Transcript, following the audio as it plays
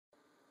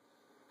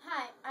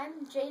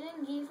I'm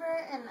Jaden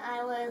Giefer and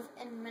I live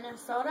in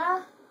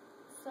Minnesota.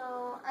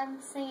 So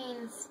I'm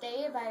singing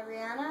Stay by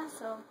Rihanna,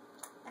 so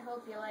I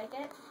hope you like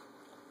it.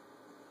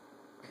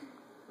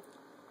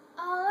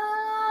 All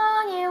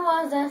along it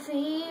was a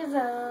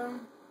fever,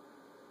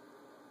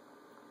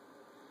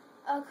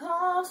 a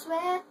cold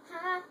sweat,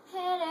 I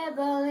hate a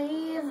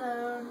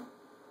believer.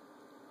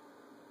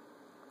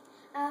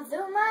 I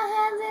threw my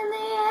hands in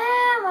the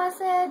air, I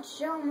said,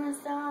 show me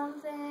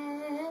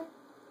something.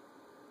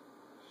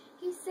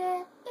 He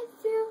said,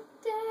 if you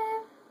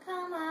dare,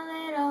 come a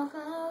little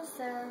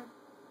closer.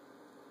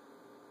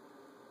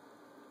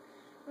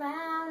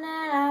 Round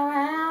and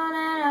around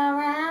and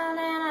around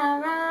and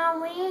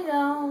around we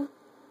go.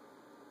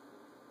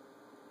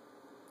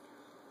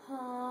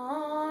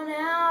 Oh,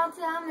 now,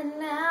 tell me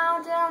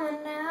now, tell me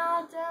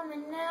now, tell me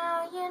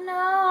now, you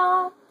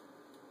know.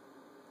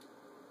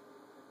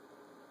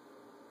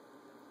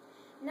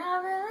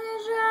 Not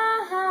really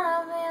sure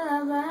how to feel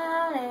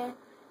about it.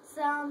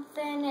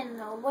 Something in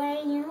the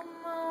way you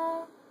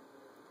move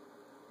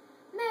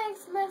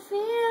makes me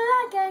feel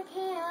like I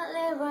can't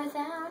live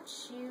without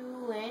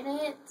you, and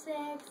it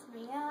takes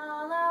me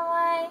all the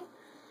way.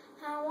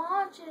 I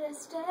want you to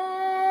stay.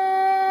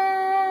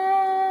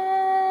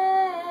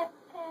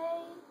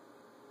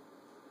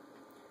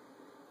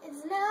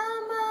 It's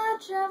not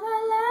much of a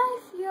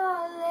life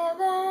you're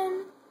living.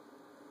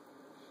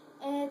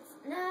 It's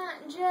not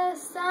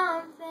just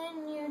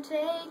something you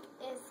take,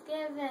 it's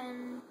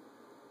given.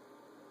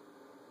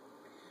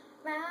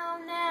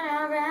 Round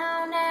and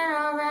around and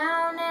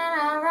around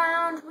and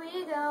around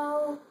we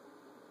go.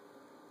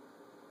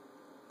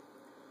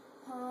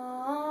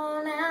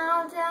 Oh,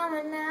 now, tell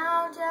me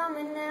now, tell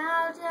me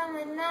now, tell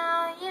me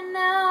now, you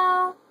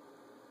know.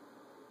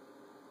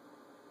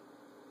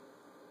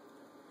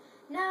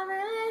 Not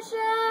really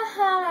sure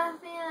how to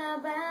feel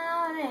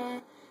about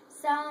it.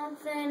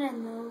 Something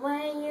in the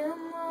way you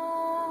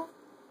move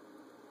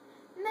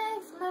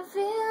makes me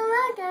feel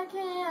like I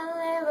can't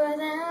live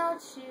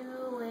without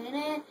you, and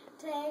it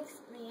takes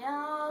me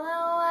all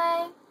the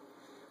way.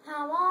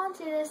 I want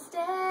you to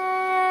stay.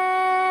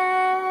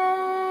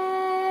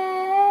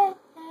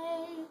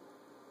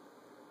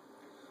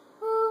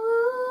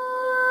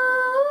 Ooh,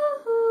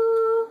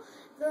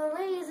 the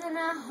reason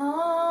I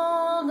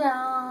hold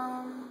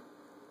on.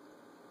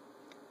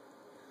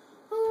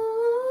 Ooh,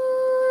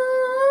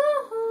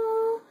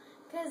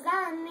 'cause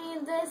I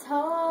need this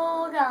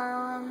hold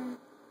on.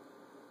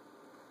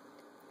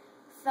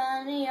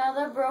 Funny, you're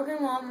the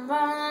broken one, but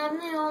I'm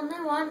the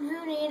only one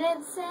who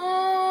needed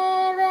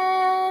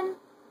saving.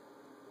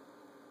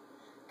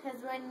 'Cause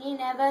when you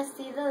never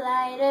see the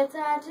light, it's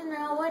hard to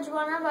know which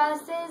one of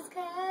us is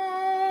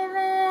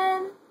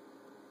caving.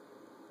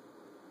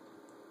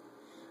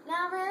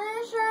 Not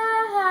really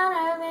sure how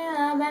to feel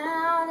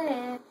about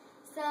it.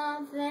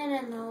 Something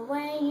in the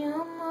way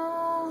you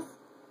move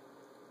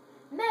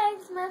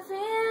makes me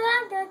feel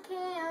like I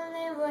can't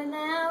live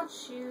without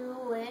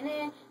you, and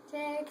it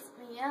takes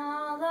me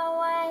all the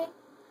way.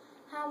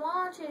 I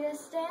want you to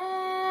stay.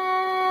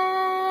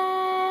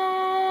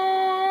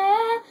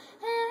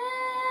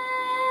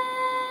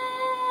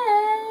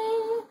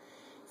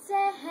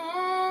 Say,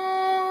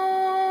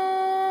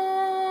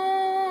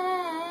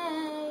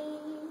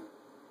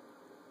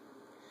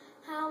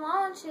 I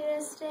want you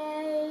to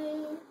stay.